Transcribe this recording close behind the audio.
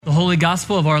Holy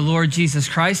Gospel of our Lord Jesus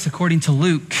Christ according to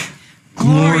Luke.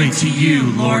 Glory to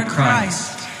you, Lord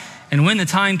Christ. And when the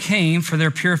time came for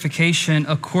their purification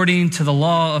according to the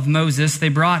law of Moses, they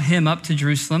brought him up to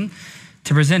Jerusalem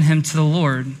to present him to the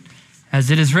Lord. As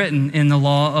it is written in the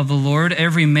law of the Lord,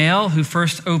 every male who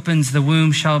first opens the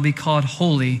womb shall be called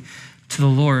holy to the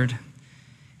Lord.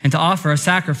 And to offer a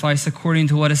sacrifice according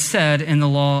to what is said in the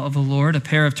law of the Lord, a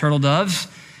pair of turtle doves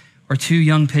or 2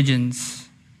 young pigeons.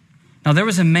 Now there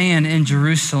was a man in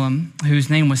Jerusalem whose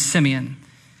name was Simeon.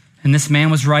 And this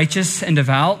man was righteous and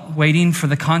devout, waiting for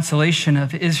the consolation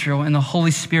of Israel, and the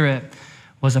Holy Spirit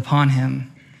was upon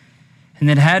him. And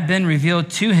it had been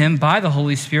revealed to him by the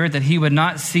Holy Spirit that he would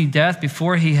not see death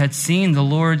before he had seen the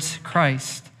Lord's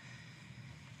Christ.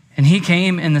 And he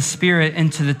came in the Spirit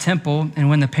into the temple, and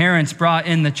when the parents brought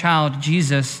in the child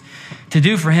Jesus to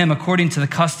do for him according to the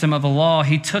custom of the law,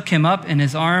 he took him up in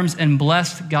his arms and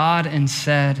blessed God and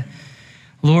said,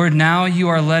 Lord, now you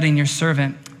are letting your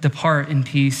servant depart in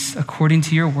peace according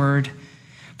to your word.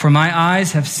 For my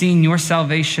eyes have seen your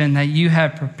salvation that you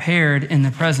have prepared in the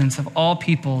presence of all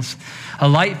peoples, a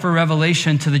light for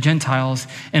revelation to the Gentiles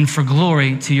and for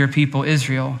glory to your people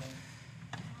Israel.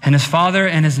 And his father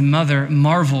and his mother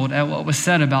marveled at what was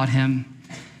said about him.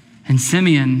 And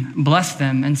Simeon blessed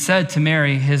them and said to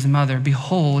Mary, his mother,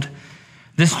 Behold,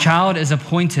 this child is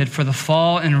appointed for the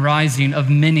fall and rising of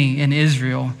many in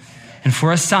Israel, and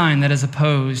for a sign that is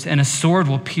opposed, and a sword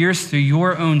will pierce through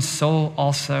your own soul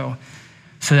also,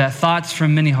 so that thoughts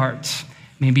from many hearts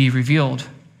may be revealed.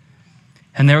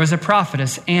 And there was a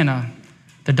prophetess, Anna,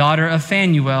 the daughter of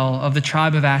Phanuel of the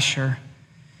tribe of Asher.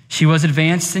 She was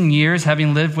advanced in years,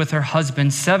 having lived with her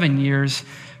husband 7 years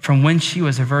from when she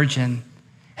was a virgin,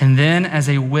 and then as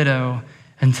a widow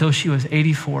until she was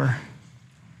 84.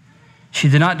 She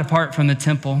did not depart from the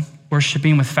temple,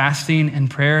 worshiping with fasting and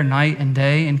prayer night and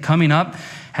day. And coming up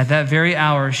at that very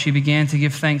hour, she began to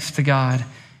give thanks to God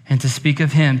and to speak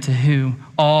of him to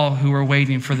all who were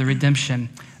waiting for the redemption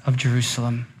of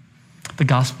Jerusalem. The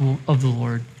gospel of the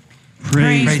Lord.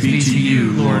 Praise be to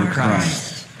you, Lord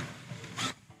Christ.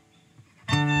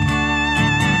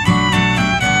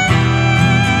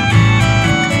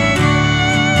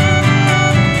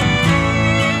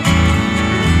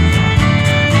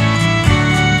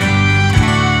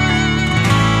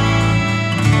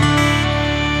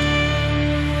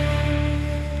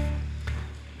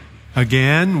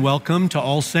 Again, welcome to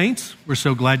All Saints. We're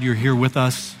so glad you're here with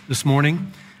us this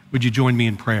morning. Would you join me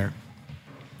in prayer?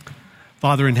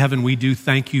 Father in heaven, we do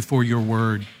thank you for your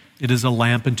word. It is a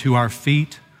lamp unto our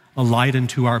feet, a light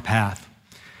unto our path.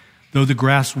 Though the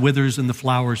grass withers and the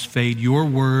flowers fade, your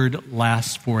word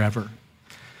lasts forever.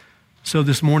 So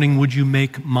this morning, would you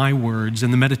make my words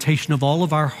and the meditation of all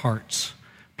of our hearts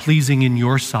pleasing in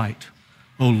your sight,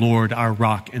 O Lord, our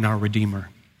rock and our Redeemer.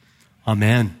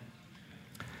 Amen.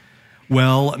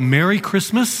 Well, Merry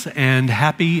Christmas and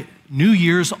Happy New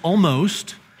Year's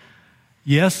almost.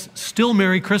 Yes, still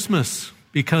Merry Christmas,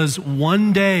 because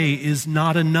one day is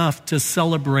not enough to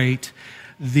celebrate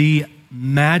the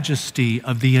majesty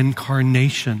of the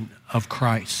incarnation of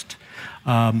Christ.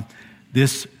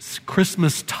 This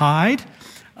Christmas tide,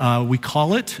 we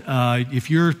call it. If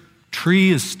your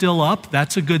tree is still up,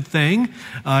 that's a good thing.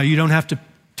 You don't have to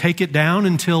take it down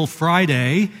until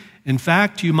Friday. In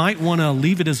fact, you might want to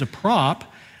leave it as a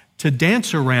prop to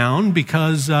dance around,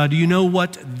 because do you know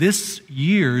what this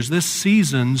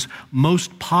season's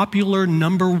most popular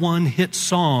 #1 hit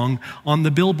song on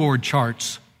the Billboard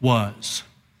charts was?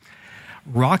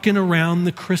 Rockin' Around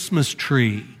the Christmas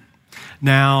Tree.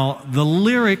 Now, the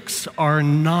lyrics are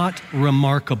not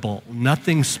remarkable,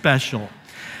 nothing special.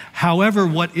 However,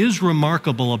 what is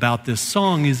remarkable about this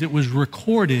song is it was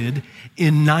recorded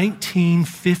in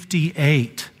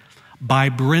 1958 by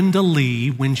Brenda Lee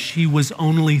when she was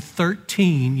only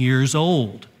 13 years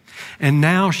old. And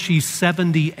now she's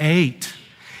 78.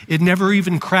 It never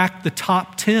even cracked the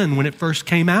top 10 when it first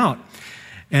came out.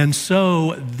 And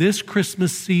so this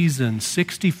Christmas season,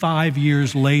 65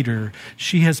 years later,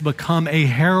 she has become a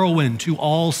heroine to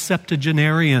all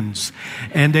septuagenarians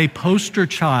and a poster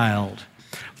child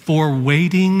for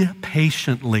waiting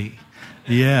patiently.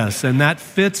 Yes, and that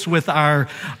fits with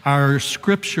our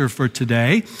scripture for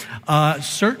today.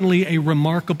 Certainly a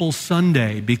remarkable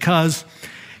Sunday, because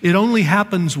it only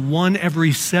happens one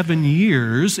every 7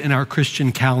 years in our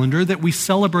Christian calendar that we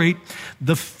celebrate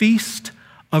the Feast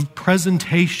of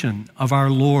Presentation of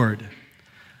our Lord.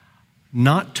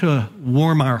 Not to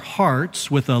warm our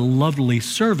hearts with a lovely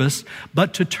service,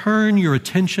 but to turn your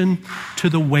attention to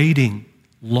the waiting,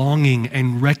 longing,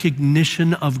 and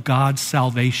recognition of God's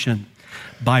salvation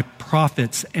by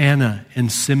prophets Anna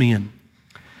and Simeon.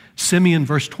 Simeon,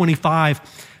 verse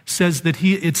 25, says that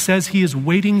he is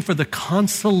waiting for the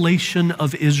consolation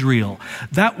of Israel.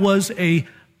 That was a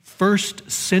first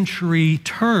century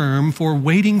term for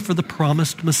waiting for the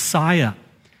promised Messiah.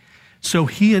 So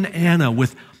he and Anna,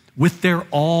 with their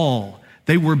all,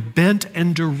 they were bent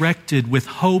and directed with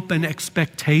hope and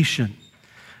expectation.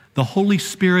 The Holy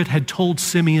Spirit had told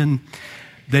Simeon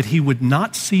that he would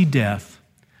not see death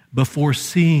before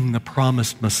seeing the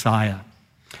promised Messiah.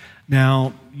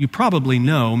 Now, you probably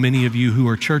know, many of you who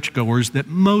are churchgoers, that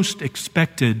most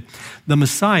expected the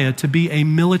Messiah to be a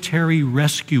military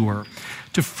rescuer,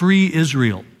 to free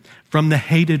Israel from the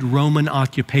hated Roman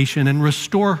occupation and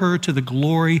restore her to the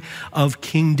glory of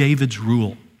King David's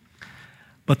rule.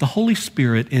 But the Holy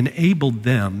Spirit enabled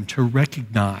them to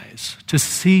recognize, to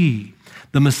see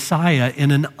the Messiah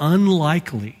in an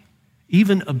unlikely,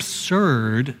 even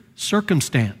absurd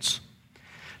circumstance.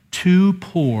 Two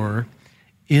poor,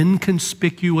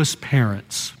 inconspicuous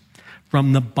parents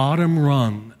from the bottom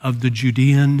rung of the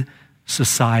Judean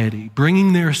society,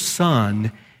 bringing their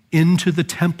son into the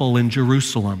temple in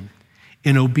Jerusalem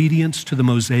in obedience to the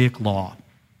Mosaic law.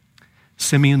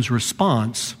 Simeon's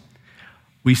response,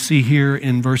 we see here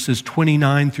in verses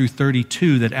 29 through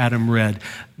 32 that Adam read.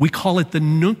 We call it the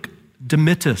Nunc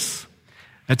Dimittis.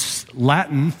 That's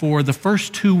Latin for the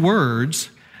first two words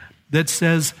that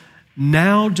says,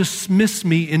 "Now dismiss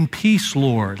me in peace,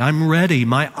 Lord. I'm ready.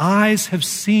 My eyes have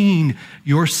seen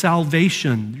your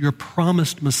salvation, your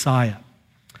promised Messiah."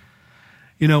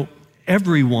 You know,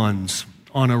 everyone's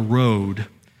on a road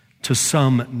to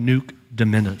some Nunc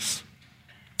Dimittis.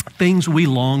 Things we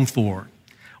long for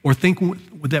or think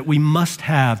that we must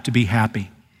have to be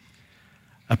happy.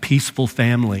 A peaceful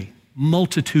family,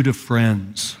 multitude of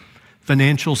friends,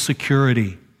 financial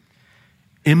security,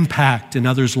 impact in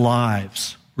others'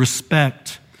 lives,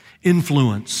 respect,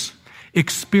 influence,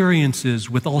 experiences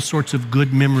with all sorts of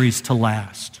good memories to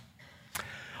last.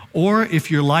 Or if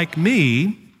you're like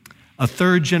me, a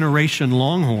third-generation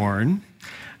Longhorn,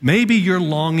 maybe you're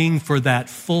longing for that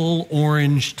full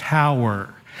orange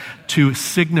tower to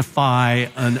signify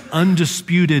an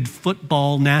undisputed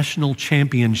football national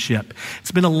championship.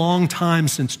 It's been a long time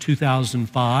since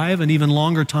 2005, an even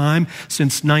longer time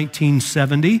since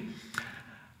 1970.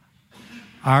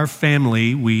 Our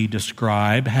family, we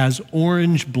describe, has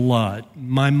orange blood.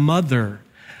 My mother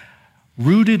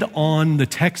rooted on the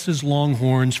Texas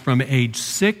Longhorns from age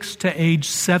 6 to age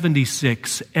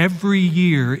 76 every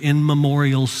year in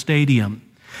Memorial Stadium.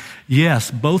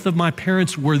 Yes, both of my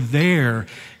parents were there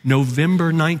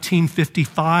November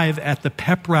 1955 at the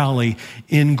pep rally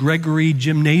in Gregory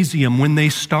Gymnasium when they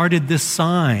started this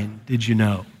sign, did you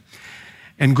know?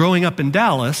 And growing up in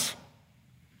Dallas,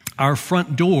 our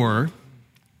front door,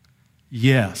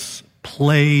 yes,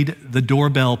 the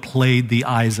doorbell played The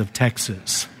Eyes of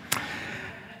Texas.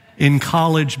 In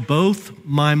college, both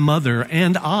my mother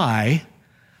and I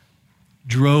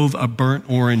drove a burnt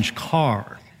orange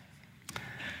car.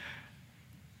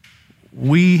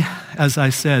 We, as I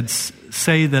said,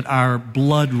 say that our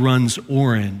blood runs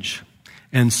orange.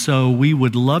 And so we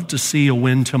would love to see a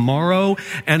win tomorrow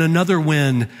and another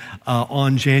win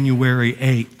on January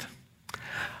 8th.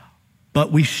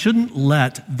 But we shouldn't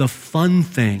let the fun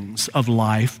things of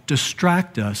life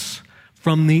distract us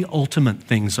from the ultimate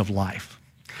things of life.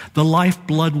 The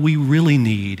lifeblood we really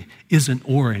need isn't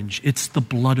orange, it's the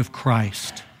blood of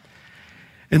Christ.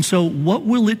 And so what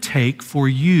will it take for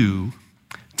you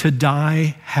to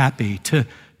die happy, to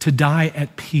die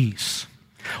at peace?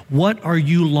 What are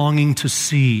you longing to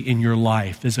see in your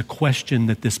life is a question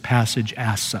that this passage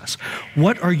asks us.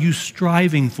 What are you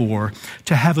striving for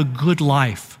to have a good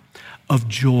life of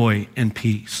joy and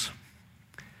peace?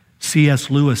 C.S.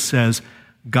 Lewis says,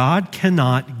 God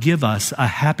cannot give us a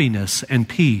happiness and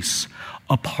peace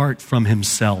apart from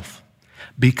himself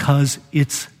because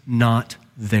it's not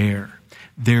there.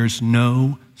 There's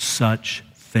no such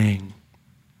thing.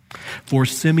 For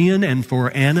Simeon and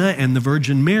for Anna and the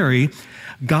Virgin Mary,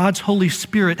 God's Holy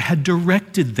Spirit had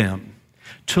directed them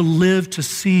to live to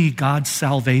see God's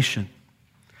salvation.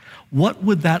 What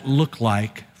would that look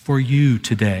like for you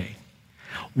today?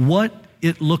 What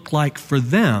it looked like for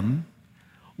them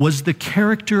was the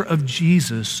character of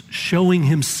Jesus showing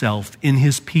himself in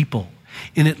his people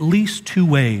in at least two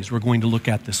ways we're going to look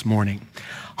at this morning: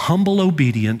 humble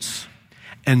obedience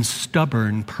and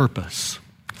stubborn purpose.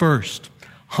 First,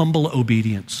 humble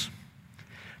obedience.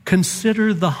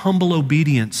 Consider the humble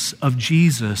obedience of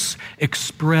Jesus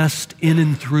expressed in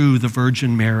and through the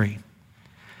Virgin Mary.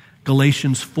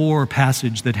 Galatians 4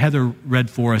 passage that Heather read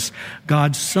for us,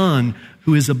 God's Son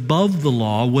who is above the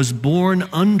law, was born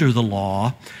under the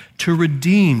law to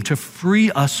redeem, to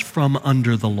free us from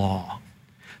under the law.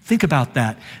 Think about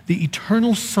that. The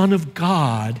eternal Son of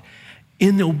God,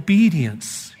 in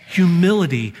obedience,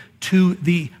 humility to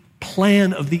the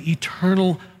plan of the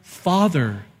eternal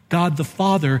Father, God the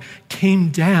Father, came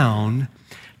down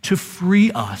to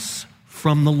free us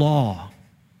from the law.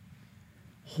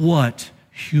 What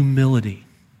humility.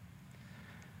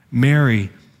 Mary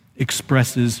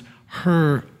expresses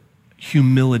her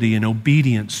humility and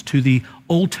obedience to the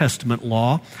Old Testament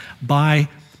law by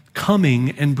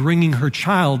coming and bringing her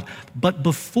child. But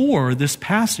before this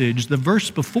passage, the verse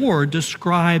before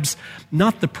describes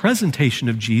not the presentation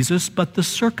of Jesus, but the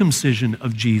circumcision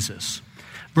of Jesus.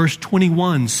 Verse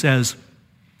 21 says,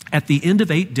 at the end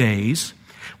of 8 days,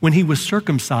 when he was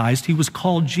circumcised, he was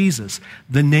called Jesus,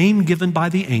 the name given by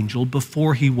the angel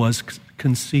before he was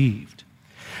conceived.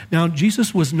 Now,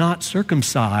 Jesus was not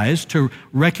circumcised to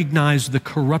recognize the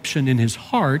corruption in his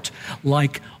heart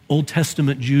like Old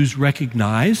Testament Jews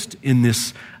recognized in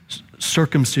this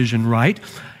circumcision rite.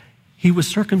 He was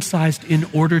circumcised in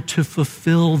order to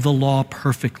fulfill the law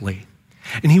perfectly.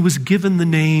 And he was given the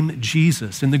name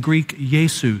Jesus, in the Greek,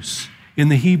 Jesus, in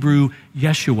the Hebrew,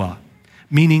 Yeshua,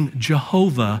 meaning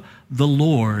Jehovah, the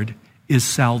Lord, is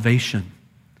salvation.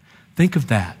 Think of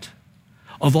that.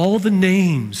 Of all the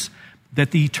names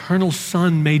that the eternal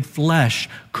Son made flesh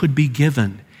could be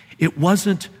given, it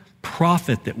wasn't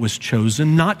prophet that was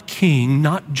chosen, not king,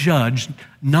 not judge,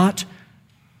 not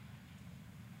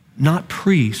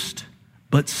priest,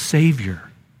 but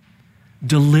Savior,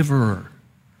 deliverer,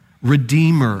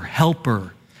 redeemer,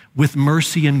 helper, with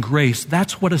mercy and grace.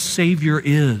 That's what a Savior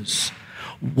is.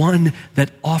 One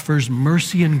that offers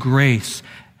mercy and grace,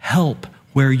 help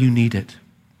where you need it.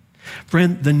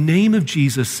 Friend, the name of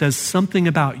Jesus says something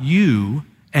about you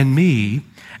and me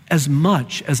as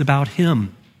much as about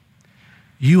him.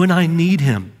 You and I need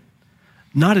him.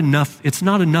 It's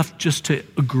not enough just to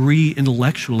agree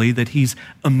intellectually that he's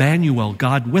Emmanuel,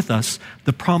 God with us,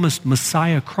 the promised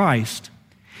Messiah Christ.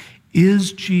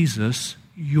 Is Jesus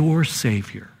your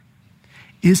Savior?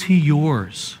 Is he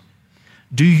yours?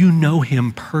 Do you know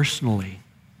him personally?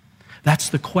 That's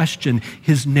the question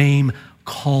his name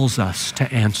calls us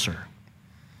to answer.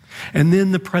 And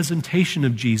then the presentation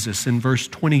of Jesus in verse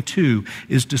 22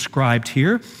 is described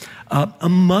here. A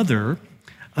mother,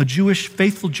 a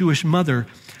faithful Jewish mother,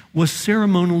 was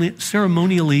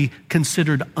ceremonially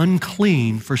considered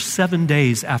unclean for 7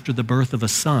 days after the birth of a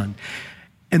son.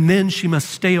 And then she must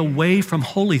stay away from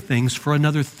holy things for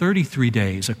another 33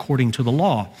 days, according to the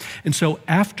law. And so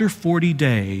after 40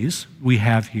 days, we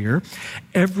have here,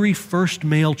 every first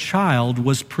male child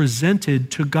was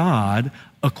presented to God,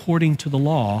 according to the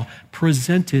law,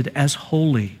 presented as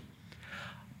holy,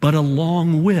 but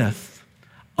along with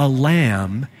a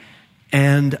lamb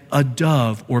and a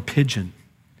dove or pigeon.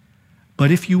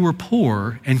 But if you were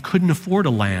poor and couldn't afford a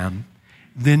lamb,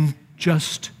 then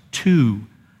just 2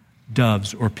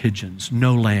 doves or pigeons,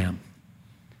 no lamb.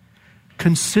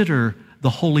 Consider the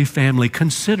Holy Family.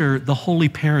 Consider the holy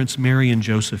parents, Mary and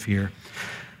Joseph here.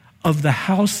 Of the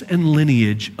house and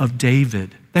lineage of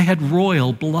David, they had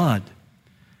royal blood.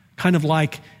 Kind of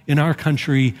like in our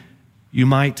country, you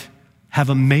might have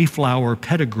a Mayflower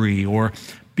pedigree or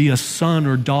be a son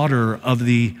or daughter of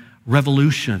the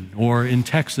Revolution, or in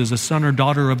Texas, a son or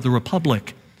daughter of the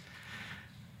Republic.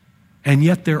 And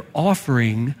yet their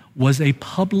offering was a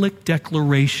public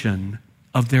declaration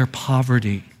of their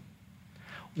poverty.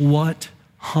 What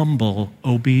humble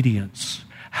obedience.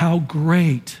 How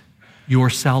great your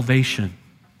salvation.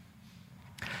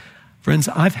 Friends,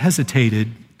 I've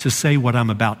hesitated to say what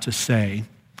I'm about to say,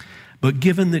 but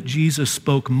given that Jesus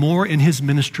spoke more in his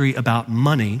ministry about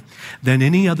money than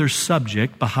any other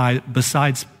subject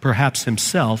besides perhaps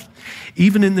himself,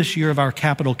 even in this year of our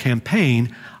capital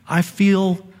campaign, I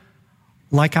feel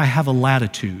like I have a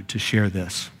latitude to share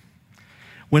this.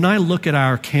 When I look at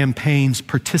our campaign's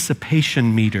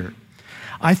participation meter,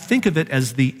 I think of it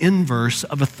as the inverse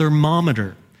of a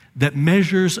thermometer that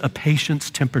measures a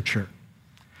patient's temperature.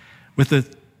 With a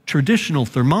traditional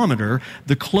thermometer,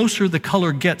 the closer the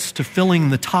color gets to filling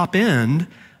the top end,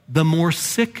 the more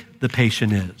sick the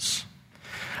patient is.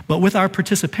 But with our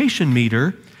participation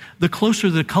meter, the closer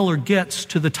the color gets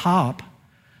to the top,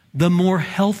 the more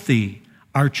healthy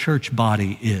our church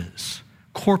body is,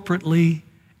 corporately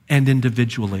and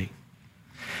individually.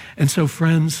 And so,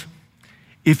 friends,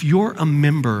 if you're a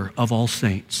member of All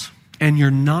Saints and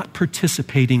you're not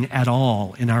participating at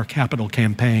all in our capital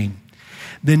campaign,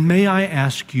 then may I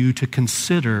ask you to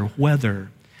consider whether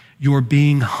you're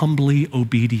being humbly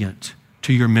obedient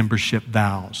to your membership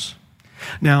vows.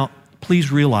 Now,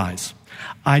 please realize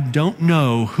I don't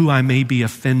know who I may be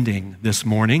offending this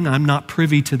morning. I'm not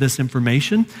privy to this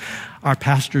information. Our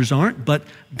pastors aren't, but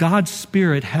God's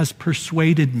Spirit has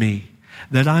persuaded me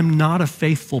that I'm not a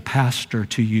faithful pastor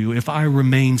to you if I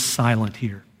remain silent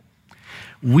here.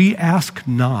 We ask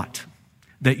not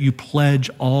that you pledge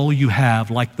all you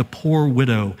have, like the poor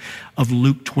widow of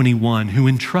Luke 21, who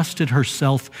entrusted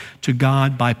herself to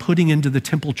God by putting into the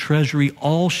temple treasury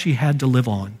all she had to live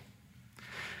on.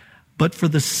 But for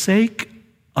the sake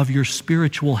of your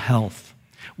spiritual health,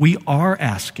 we are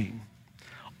asking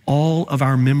all of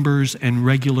our members and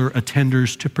regular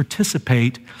attenders to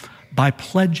participate by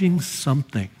pledging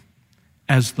something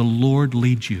as the Lord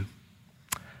leads you.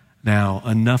 Now,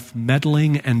 enough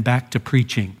meddling and back to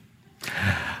preaching.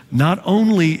 Not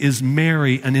only is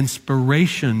Mary an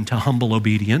inspiration to humble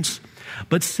obedience,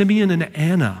 but Simeon and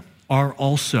Anna are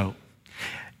also.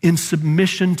 In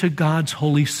submission to God's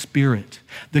Holy Spirit,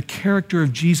 the character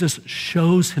of Jesus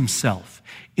shows himself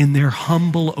in their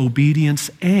humble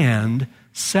obedience and,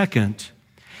 second,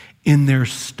 in their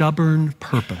stubborn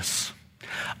purpose.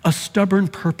 A stubborn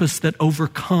purpose that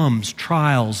overcomes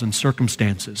trials and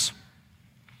circumstances.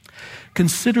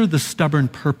 Consider the stubborn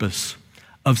purpose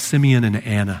of Simeon and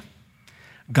Anna.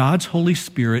 God's Holy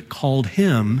Spirit called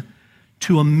him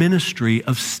to a ministry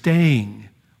of staying,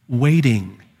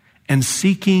 waiting, and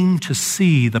seeking to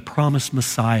see the promised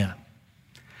Messiah.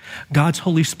 God's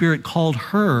Holy Spirit called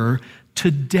her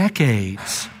to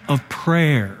decades of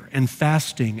prayer and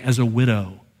fasting as a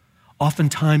widow,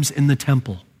 oftentimes in the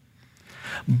temple.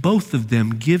 Both of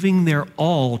them giving their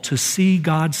all to see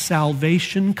God's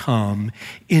salvation come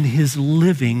in his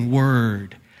living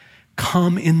word.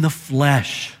 Come in the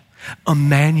flesh.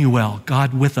 Emmanuel,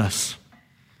 God with us.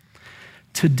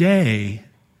 Today,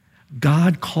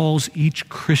 God calls each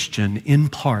Christian in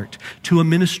part to a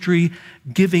ministry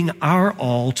giving our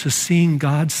all to seeing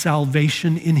God's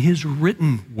salvation in his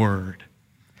written word.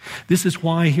 This is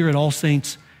why here at All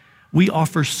Saints, we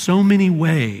offer so many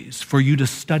ways for you to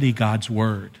study God's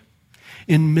word.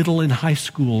 In middle and high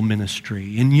school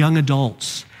ministry, in young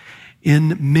adults,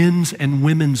 in men's and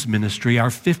women's ministry, our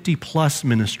 50-plus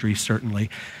ministry certainly.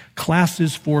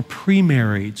 Classes for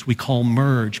pre-marrieds we call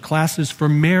Merge. Classes for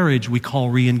marriage we call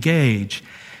Re-engage.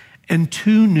 And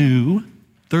 2 new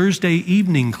Thursday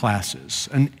evening classes,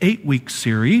 an 8-week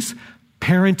series,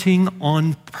 Parenting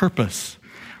on Purpose,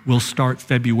 will start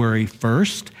February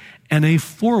 1st, and a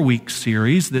 4-week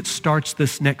series that starts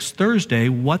this next Thursday,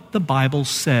 What the Bible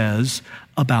Says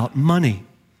About Money.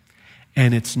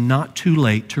 And it's not too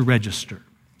late to register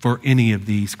for any of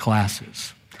these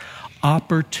classes.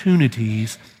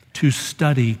 Opportunities to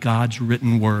study God's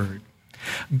written word.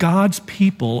 God's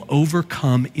people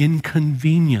overcome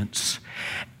inconvenience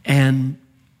and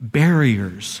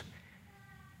barriers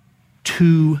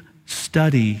to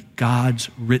study God's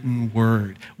written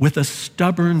word with a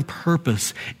stubborn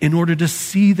purpose in order to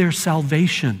see their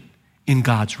salvation in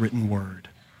God's written word.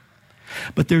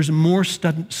 But there's more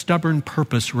stubborn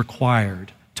purpose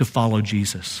required to follow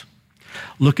Jesus.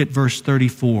 Look at verse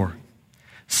 34.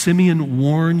 Simeon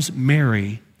warns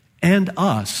Mary and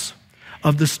us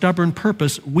of the stubborn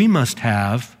purpose we must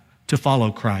have to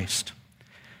follow Christ.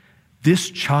 This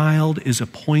child is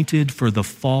appointed for the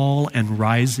fall and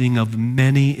rising of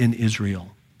many in Israel.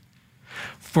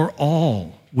 For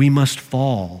all we must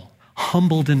fall,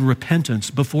 humbled in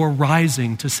repentance before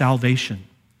rising to salvation.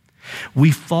 We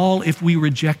fall if we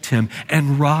reject him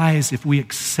and rise if we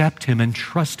accept him and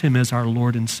trust him as our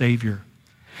Lord and Savior.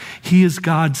 He is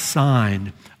God's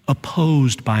sign,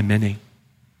 opposed by many.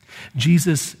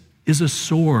 Jesus is a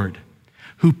sword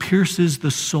who pierces the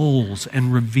souls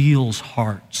and reveals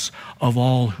hearts of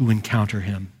all who encounter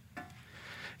him.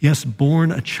 Yes,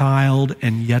 born a child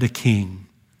and yet a king.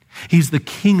 He's the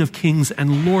King of kings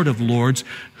and Lord of lords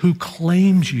who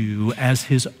claims you as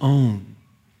his own.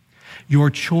 Your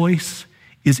choice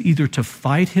is either to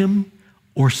fight him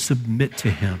or submit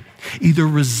to him, either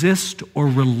resist or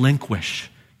relinquish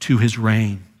to his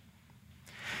reign.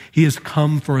 He has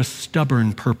come for a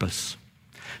stubborn purpose,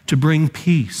 to bring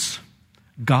peace,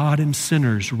 God and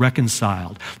sinners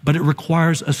reconciled, but it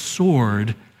requires a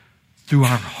sword through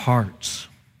our hearts.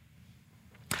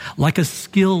 Like a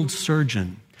skilled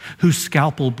surgeon whose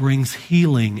scalpel brings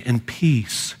healing and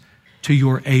peace to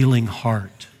your ailing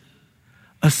heart.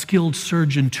 A skilled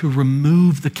surgeon to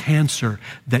remove the cancer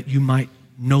that you might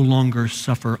no longer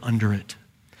suffer under it.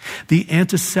 The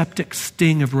antiseptic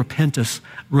sting of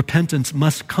repentance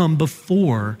must come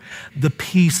before the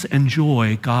peace and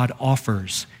joy God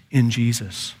offers in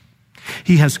Jesus.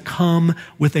 He has come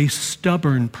with a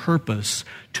stubborn purpose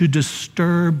to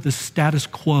disturb the status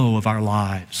quo of our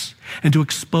lives and to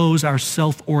expose our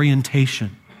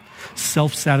self-orientation,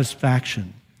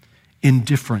 self-satisfaction,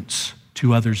 indifference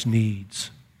to others'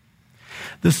 needs.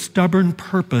 The stubborn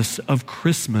purpose of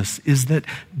Christmas is that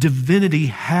divinity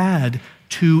had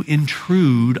to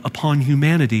intrude upon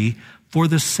humanity for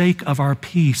the sake of our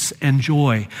peace and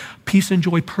joy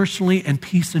personally and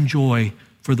peace and joy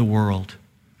for the world.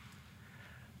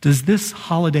 Does this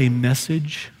holiday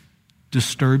message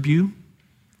disturb you?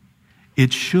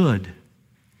 It should.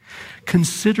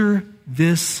 Consider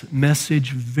this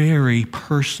message very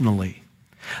personally.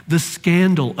 The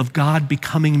scandal of God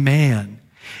becoming man.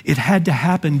 It had to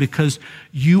happen because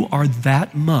you are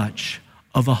that much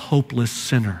of a hopeless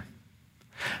sinner.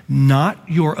 Not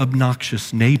your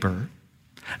obnoxious neighbor,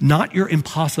 not your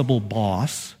impossible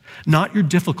boss, not your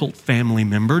difficult family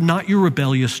member, not your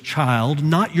rebellious child,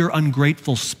 not your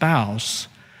ungrateful spouse,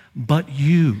 but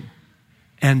you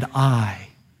and I.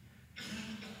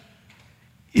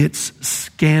 It's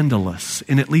scandalous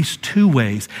in at least two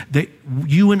ways that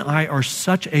you and I are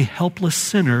such a helpless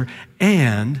sinner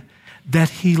and that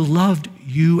he loved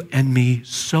you and me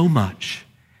so much,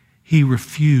 he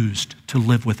refused to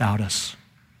live without us.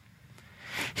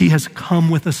 He has come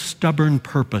with a stubborn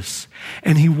purpose,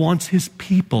 and he wants his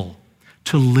people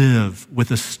to live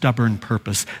with a stubborn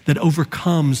purpose that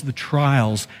overcomes the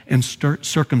trials and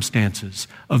circumstances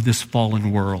of this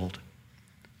fallen world.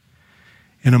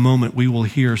 In a moment, we will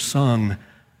hear sung,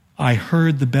 "I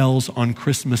Heard the Bells on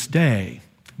Christmas Day,"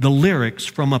 the lyrics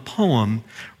from a poem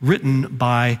written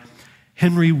by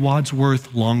Henry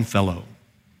Wadsworth Longfellow.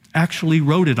 Actually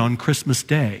wrote it on Christmas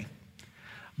Day.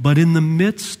 But in the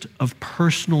midst of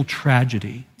personal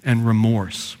tragedy and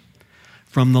remorse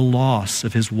from the loss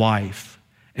of his wife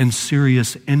and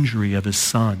serious injury of his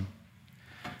son,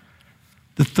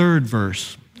 the third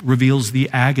verse reveals the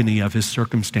agony of his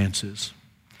circumstances.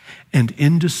 "And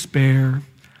in despair,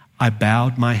 I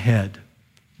bowed my head.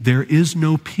 There is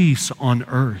no peace on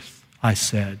earth, I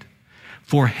said,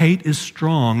 for hate is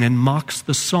strong and mocks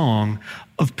the song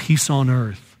of peace on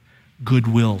earth,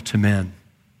 goodwill to men."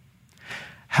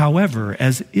 However,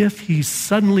 as if he's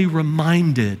suddenly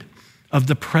reminded of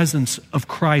the presence of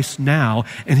Christ now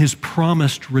and his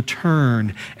promised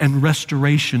return and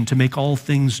restoration to make all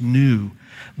things new,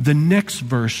 the next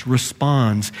verse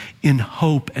responds in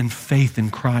hope and faith in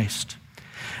Christ.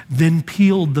 "Then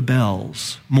pealed the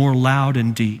bells more loud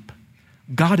and deep.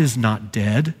 God is not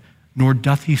dead, nor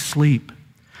doth he sleep.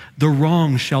 The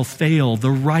wrong shall fail,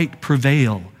 the right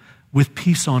prevail, with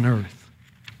peace on earth,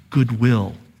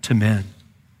 goodwill to men."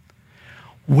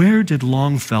 Where did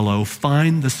Longfellow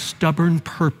find the stubborn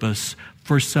purpose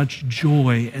for such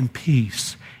joy and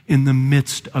peace in the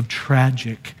midst of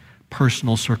tragic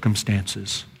personal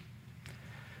circumstances?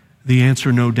 The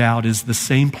answer, no doubt, is the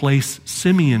same place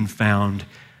Simeon found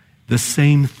the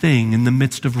same thing in the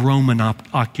midst of Roman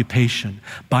occupation,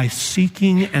 by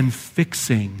seeking and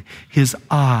fixing his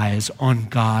eyes on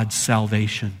God's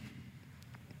salvation.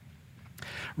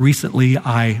 Recently,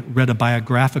 I read a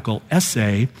biographical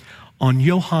essay on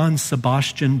Johann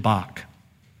Sebastian Bach.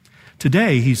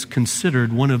 Today, he's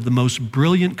considered one of the most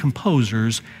brilliant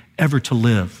composers ever to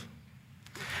live.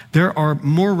 There are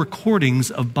more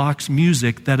recordings of Bach's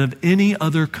music than of any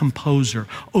other composer,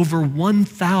 over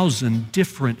 1,000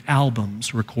 different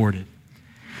albums recorded.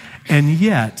 And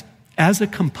yet, as a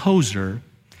composer,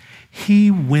 he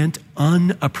went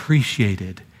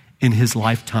unappreciated in his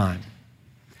lifetime.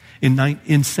 In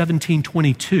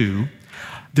 1722,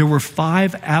 there were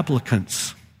 5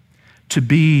 applicants to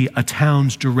be a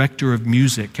town's director of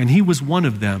music, and he was one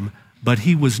of them, but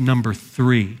he was number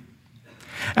 3.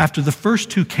 After the first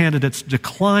 2 candidates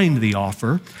declined the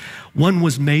offer, one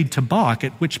was made to Bach,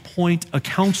 at which point a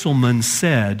councilman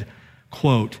said,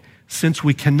 quote, "Since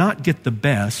we cannot get the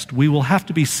best, we will have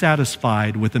to be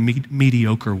satisfied with a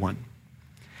mediocre one."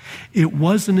 It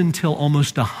wasn't until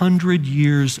almost 100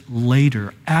 years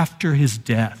later, after his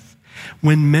death,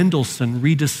 when Mendelssohn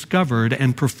rediscovered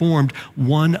and performed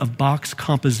one of Bach's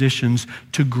compositions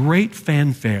to great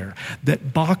fanfare,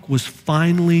 that Bach was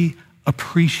finally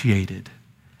appreciated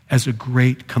as a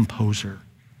great composer.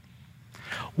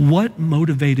 What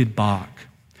motivated Bach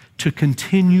to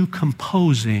continue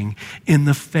composing in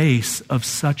the face of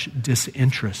such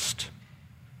disinterest?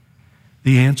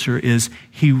 The answer is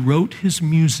he wrote his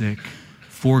music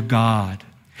for God.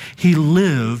 He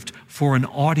lived for an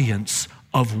audience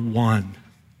of one.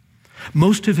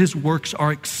 Most of his works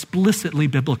are explicitly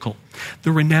biblical.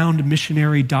 The renowned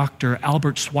missionary Dr.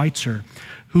 Albert Schweitzer,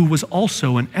 who was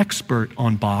also an expert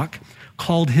on Bach,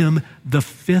 called him the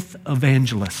 5th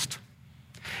evangelist.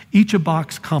 Each of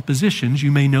Bach's compositions,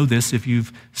 you may know this if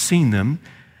you've seen them,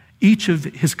 each of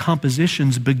his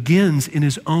compositions begins in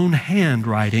his own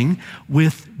handwriting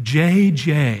with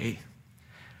JJ,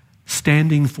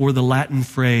 standing for the Latin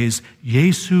phrase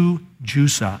Jesu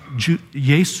Juva,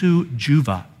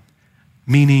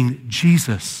 meaning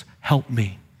Jesus, help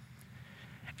me.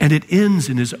 And it ends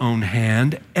in his own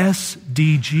hand,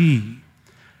 SDG,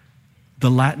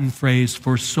 the Latin phrase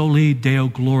for Soli Deo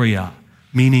Gloria,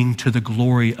 meaning to the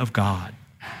glory of God.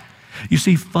 You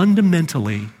see,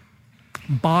 fundamentally,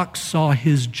 Bach saw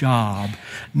his job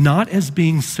not as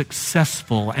being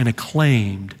successful and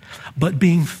acclaimed, but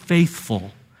being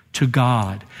faithful to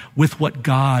God with what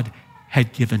God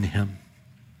had given him.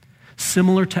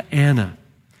 Similar to Anna,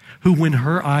 who when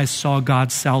her eyes saw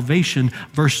God's salvation,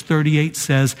 verse 38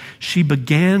 says, she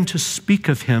began to speak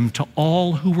of him to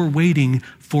all who were waiting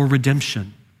for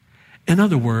redemption. In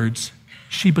other words,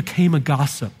 she became a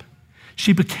gossip.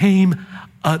 She became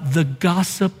the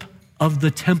gossip of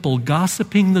the temple,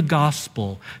 gossiping the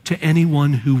gospel to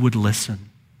anyone who would listen.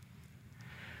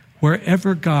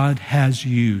 Wherever God has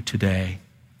you today,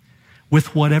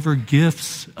 with whatever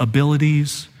gifts,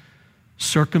 abilities,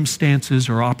 circumstances,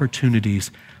 or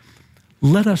opportunities,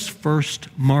 let us first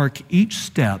mark each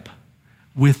step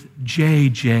with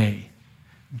JJ,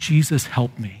 Jesus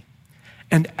help me.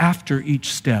 And after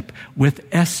each step with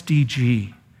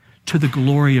SDG, to the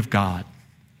glory of God.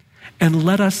 And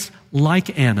let us,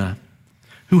 like Anna,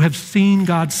 who have seen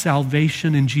God's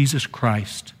salvation in Jesus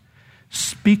Christ,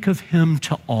 speak of him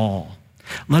to all.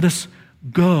 Let us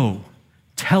go,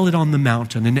 tell it on the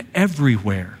mountain and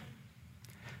everywhere,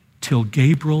 till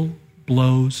Gabriel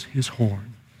blows his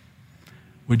horn.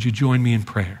 Would you join me in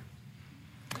prayer?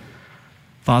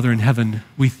 Father in heaven,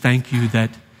 we thank you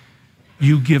that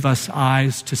you give us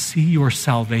eyes to see your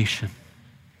salvation.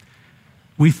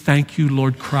 We thank you,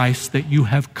 Lord Christ, that you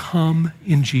have come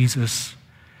in Jesus.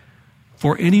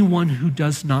 For anyone who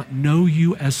does not know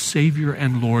you as Savior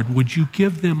and Lord, would you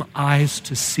give them eyes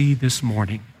to see this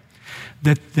morning,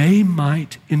 that they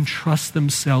might entrust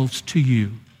themselves to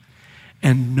you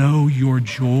and know your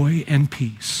joy and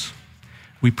peace.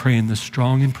 We pray in the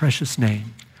strong and precious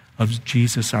name of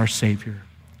Jesus our Savior.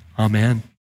 Amen.